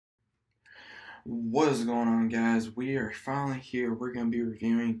What is going on, guys? We are finally here. We're going to be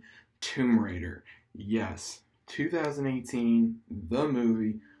reviewing Tomb Raider. Yes, 2018, the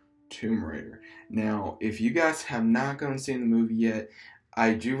movie Tomb Raider. Now, if you guys have not gone and seen the movie yet,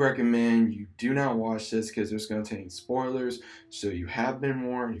 I do recommend you do not watch this because there's going to contain spoilers. So you have been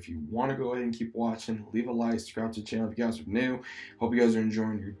warned. If you want to go ahead and keep watching, leave a like, subscribe to the channel if you guys are new. Hope you guys are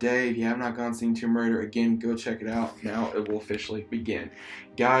enjoying your day. If you have not gone and seen Tomb Raider, again, go check it out. Now it will officially begin.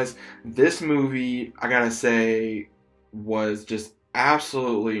 Guys, this movie, I gotta say, was just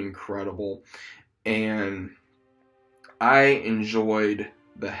absolutely incredible. And I enjoyed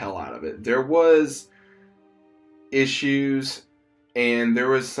the hell out of it. There was issues and there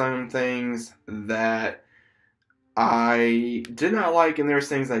was some things that I did not like, and there's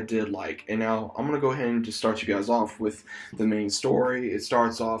things I did like. And now I'm gonna go ahead and just start you guys off with the main story. It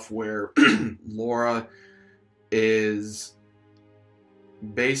starts off where Laura is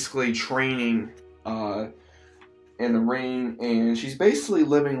basically training in the ring, and she's basically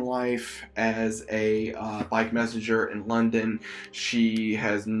living life as a bike messenger in London. She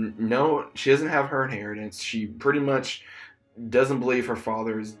doesn't have her inheritance. She pretty much doesn't believe her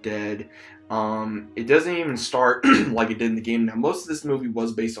father is dead. It doesn't even start like it did in the game. Now, most of this movie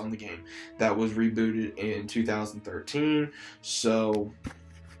was based on the game that was rebooted in 2013. So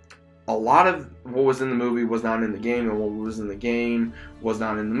a lot of what was in the movie was not in the game, and what was in the game was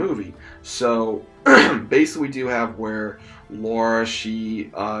not in the movie. So basically, we do have where Laura,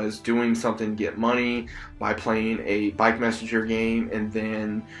 she is doing something to get money by playing a bike messenger game, and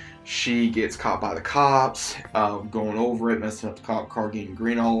then she gets caught by the cops, going over it, messing up the cop car, getting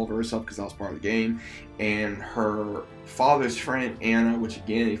green all over herself because that was part of the game. And her father's friend, Anna, which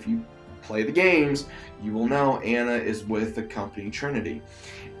again, if you play the games, you will know Anna is with the company Trinity.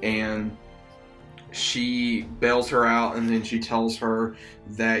 And she bails her out, and then she tells her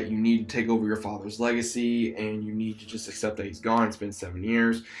that you need to take over your father's legacy and you need to just accept that he's gone. It's been 7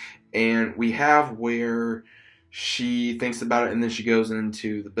 years. And we have where she thinks about it, and then she goes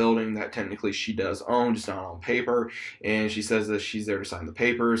into the building that technically she does own, just not on paper, and she says that she's there to sign the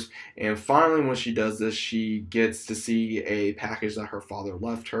papers. And finally, when she does this, she gets to see a package that her father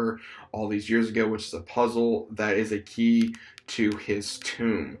left her all these years ago, which is a puzzle that is a key to his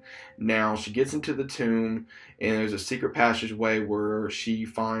tomb. Now, she gets into the tomb, and there's a secret passageway where she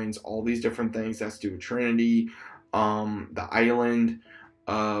finds all these different things that has to do with Trinity, the island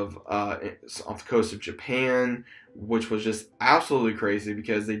off the coast of Japan, which was just absolutely crazy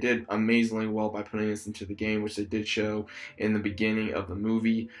because they did amazingly well by putting this into the game, which they did show in the beginning of the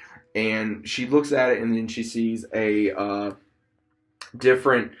movie. And she looks at it, and then she sees a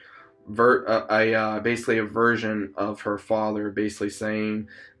different basically a version of her father, basically saying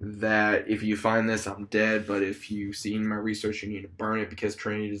that if you find this, I'm dead, but if you see in my research, you need to burn it because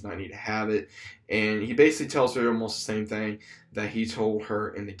Trinity does not need to have it. And he basically tells her almost the same thing that he told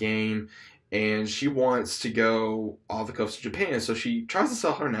her in the game. And she wants to go off the coast of Japan, so she tries to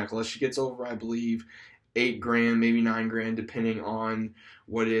sell her necklace. She gets over, I believe, $8,000, maybe $9,000, depending on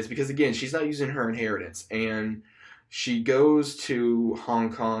what it is, because again, she's not using her inheritance. And she goes to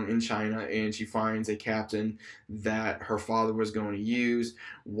Hong Kong in China, and she finds a captain that her father was going to use.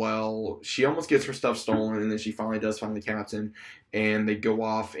 Well, she almost gets her stuff stolen, and then she finally does find the captain, and they go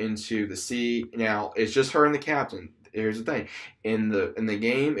off into the sea. Now, it's just her and the captain. Here's the thing. In the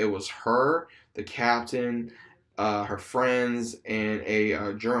game, it was her, the captain, her friends, and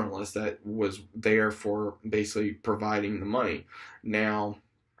a journalist that was there for basically providing the money. Now,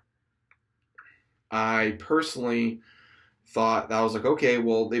 I personally thought that was like, okay,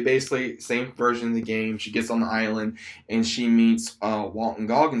 well, they basically, same version of the game. She gets on the island, and she meets Walton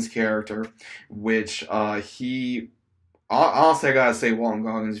Goggins' character, which honestly, I gotta say, Walton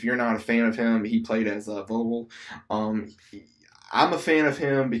Goggins, if you're not a fan of him, he played as Vogel. I'm a fan of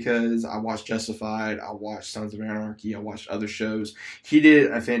him because I watched Justified, I watched Sons of Anarchy, I watched other shows. He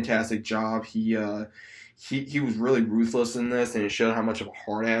did a fantastic job. He was really ruthless in this, and it showed how much of a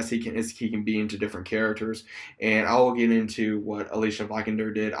hard ass he can be into different characters. And I will get into what Alicia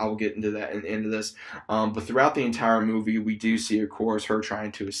Vikander did. I will get into that in the end of this. But throughout the entire movie, we do see, of course, her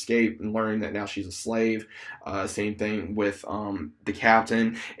trying to escape and learning that now she's a slave. Same thing with the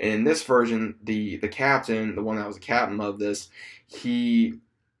captain. And in this version, the captain, the one that was the captain of this, he,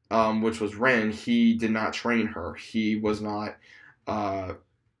 which was Ren, he did not train her. He was not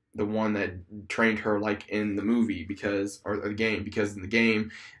the one that trained her like in the movie or the game, because in the game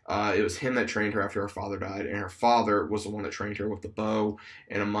it was him that trained her after her father died, and her father was the one that trained her with the bow,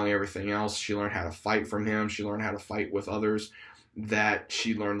 and among everything else, she learned how to fight from him. She learned how to fight with others that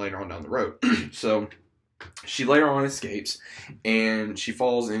she learned later on down the road. So She later on escapes, and she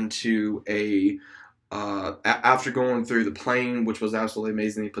falls into a after going through the plane, which was absolutely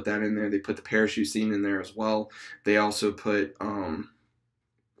amazing. They put that in there. They put the parachute scene in there as well. They also put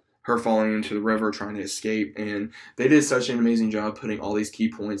her falling into the river trying to escape, and they did such an amazing job putting all these key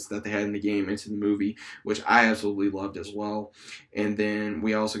points that they had in the game into the movie, which I absolutely loved as well. And then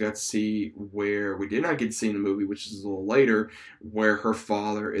we also got to see where we did not get to see in the movie, which is a little later, where her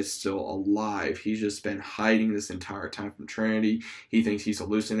father is still alive. He's just been hiding this entire time from Trinity. He thinks he's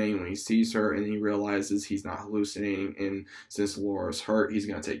hallucinating when he sees her, and then he realizes he's not hallucinating, and since Laura's hurt, he's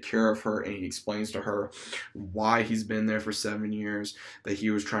going to take care of her, and he explains to her why he's been there for 7 years, that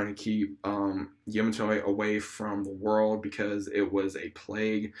he was trying to keep Yamato away from the world because it was a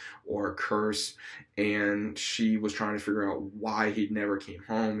plague or a curse, and she was trying to figure out why he never came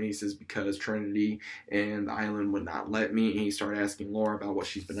home. And he says, because Trinity and the island would not let me. And he started asking Laura about what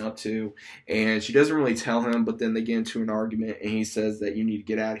she's been up to, and she doesn't really tell him, but then they get into an argument, and he says that you need to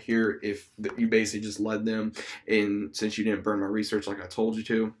get out of here if you basically just led them, and since you didn't burn my research like I told you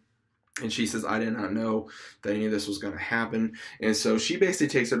to. And she says, I did not know that any of this was going to happen. And so she basically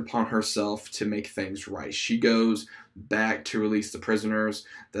takes it upon herself to make things right. She goes back to release the prisoners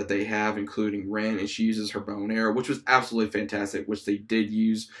that they have, including Ren, and she uses her bow and arrow, which was absolutely fantastic, which they did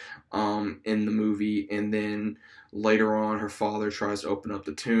use in the movie. And then later on, her father tries to open up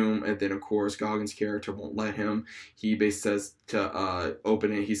the tomb, and then, of course, Goggins' character won't let him. He basically says to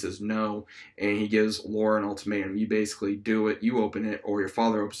open it. He says no, and he gives Laura an ultimatum. You basically do it, you open it, or your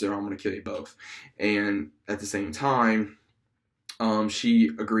father opens it, or I'm going to kill you both. And at the same time, she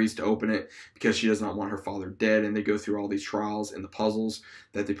agrees to open it because she does not want her father dead, and they go through all these trials and the puzzles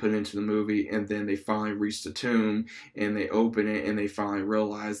that they put into the movie, and then they finally reach the tomb, and they open it, and they finally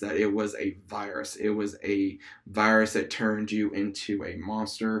realize that it was a virus. It was a virus that turned you into a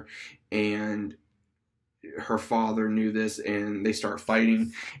monster, and her father knew this, and they start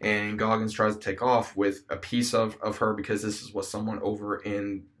fighting, and Goggins tries to take off with a piece of her because this is what someone over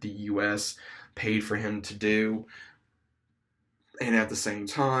in the U.S. paid for him to do. And at the same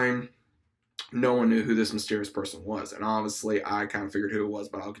time, no one knew who this mysterious person was. And obviously, I kind of figured who it was,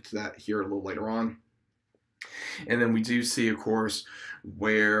 but I'll get to that here a little later on. And then we do see, of course,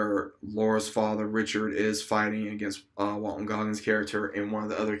 where Laura's father, Richard, is fighting against Walton Goggins' character, and one of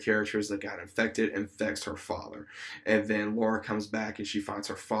the other characters that got infected infects her father. And then Laura comes back, and she finds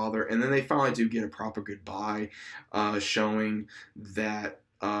her father. And then they finally do get a proper goodbye, showing that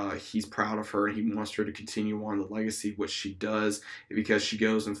he's proud of her. He wants her to continue on the legacy, which she does, because she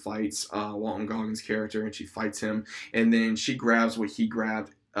goes and fights Walton Goggins' character, and she fights him, and then she grabs what he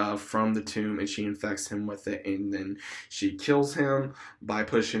grabbed from the tomb, and she infects him with it, and then she kills him by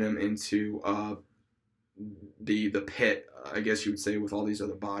pushing him into the pit, I guess you would say, with all these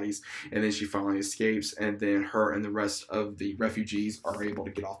other bodies. And then she finally escapes, and then her and the rest of the refugees are able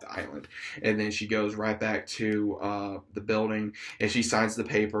to get off the island. And then she goes right back to the building, and she signs the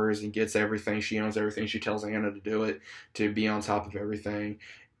papers and gets everything. She owns everything. She tells Anna to do it, to be on top of everything.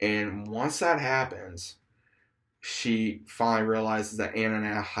 And once that happens, she finally realizes that Anna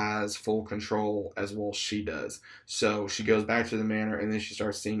now has full control as well as she does. So she goes back to the manor, and then she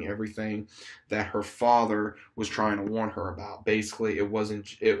starts seeing everything that her father was trying to warn her about. Basically, it was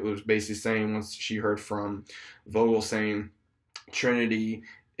basically saying, once she heard from Vogel saying Trinity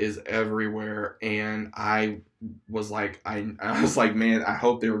is everywhere, and I was like, man, I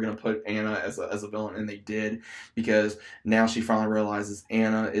hope they were going to put Anna as a villain, and they did, because now she finally realizes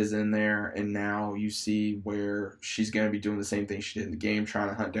Anna is in there, and now you see where she's going to be doing the same thing she did in the game, trying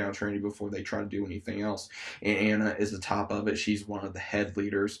to hunt down Trinity before they try to do anything else, and Anna is the top of it. She's one of the head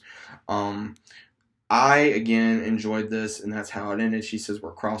leaders. I, again, enjoyed this, and that's how it ended. She says,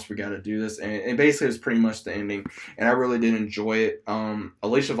 we're crossed, we got to do this. And basically, it was pretty much the ending, and I really did enjoy it.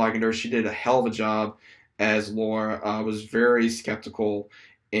 Alicia Vikander, she did a hell of a job as Laura. I was very skeptical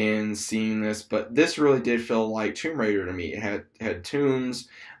in seeing this, but this really did feel like Tomb Raider to me. It had tombs.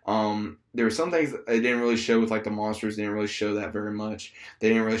 There were some things that they didn't really show with, like, the monsters. They didn't really show that very much. They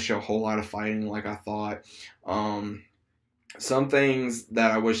didn't really show a whole lot of fighting like I thought. Some things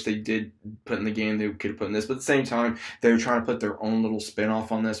that I wish they did put in the game, they could have put in this. But at the same time, they were trying to put their own little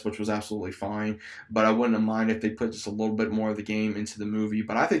spin-off on this, which was absolutely fine. But I wouldn't have minded if they put just a little bit more of the game into the movie.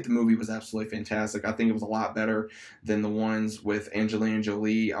 But I think the movie was absolutely fantastic. I think it was a lot better than the ones with Angelina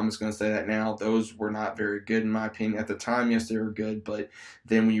Jolie. I'm just going to say that now. Those were not very good, in my opinion. At the time, yes, they were good. But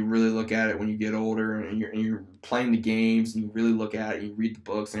then when you really look at it, when you get older and you're playing the games and you really look at it and you read the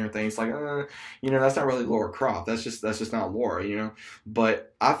books and everything, it's like, that's not really Laura Croft. That's just not Laura.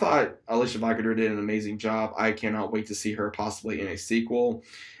 But I thought Alicia Vikander did an amazing job. I cannot wait to see her possibly in a sequel.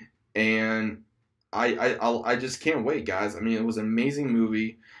 And I just can't wait, guys. I mean, it was an amazing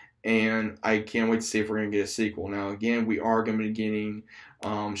movie, and I can't wait to see if we're gonna get a sequel. Now, again, we are gonna be getting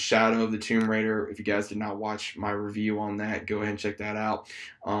Shadow of the Tomb Raider. If you guys did not watch my review on that, go ahead and check that out.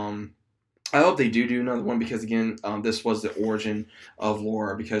 Um, I hope they do another one because again, this was the origin of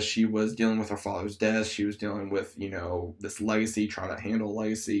Laura because she was dealing with her father's death. She was dealing with this legacy, trying to handle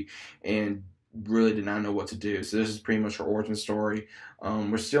legacy, and really did not know what to do. So this is pretty much her origin story.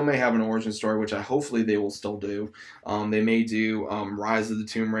 We still may have an origin story, which I hopefully they will still do. They may do Rise of the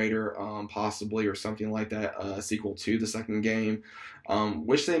Tomb Raider, possibly, or something like that, a sequel to the second game,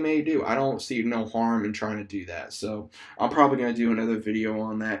 which they may do. I don't see no harm in trying to do that. So I'm probably going to do another video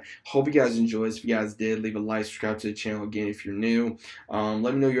on that. Hope you guys enjoyed this. If you guys did, leave a like, subscribe to the channel again if you're new.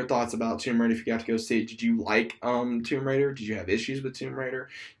 Let me know your thoughts about Tomb Raider if you got to go see it. Did you like Tomb Raider? Did you have issues with Tomb Raider?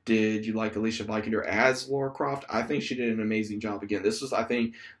 Did you like Alicia Vikander as Lara Croft? I think she did an amazing job. Again, this was, I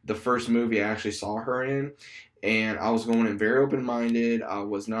think, the first movie I actually saw her in. And I was going in very open-minded. I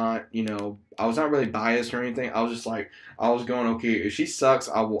was not, I was not really biased or anything. I was just like, I was going, okay, if she sucks,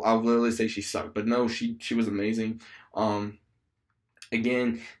 I'll literally say she sucked. But no, she was amazing.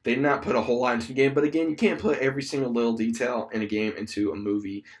 Again, they did not put a whole lot into the game, but again, you can't put every single little detail in a game into a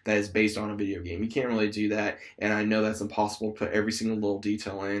movie that is based on a video game. You can't really do that, and I know that's impossible to put every single little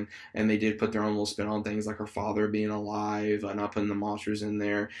detail in, and they did put their own little spin on things like her father being alive, not putting the monsters in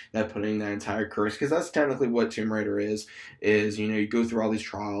there, not putting that entire curse, because that's technically what Tomb Raider is, you go through all these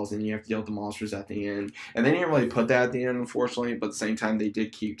trials, and you have to deal with the monsters at the end, and they didn't really put that at the end, unfortunately, but at the same time, they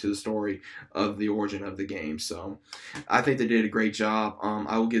did keep to the story of the origin of the game, so I think they did a great job.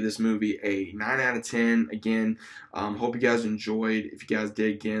 I will give this movie a 9 out of 10. Again, hope you guys enjoyed. If you guys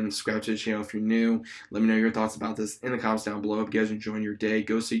did, again, subscribe to the channel if you're new. Let me know your thoughts about this in the comments down below. If you guys are enjoying your day,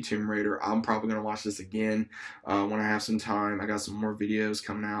 go see Tomb Raider. I'm probably going to watch this again when I have some time. I got some more videos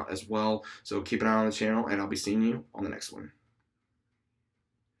coming out as well. So keep an eye on the channel, and I'll be seeing you on the next one.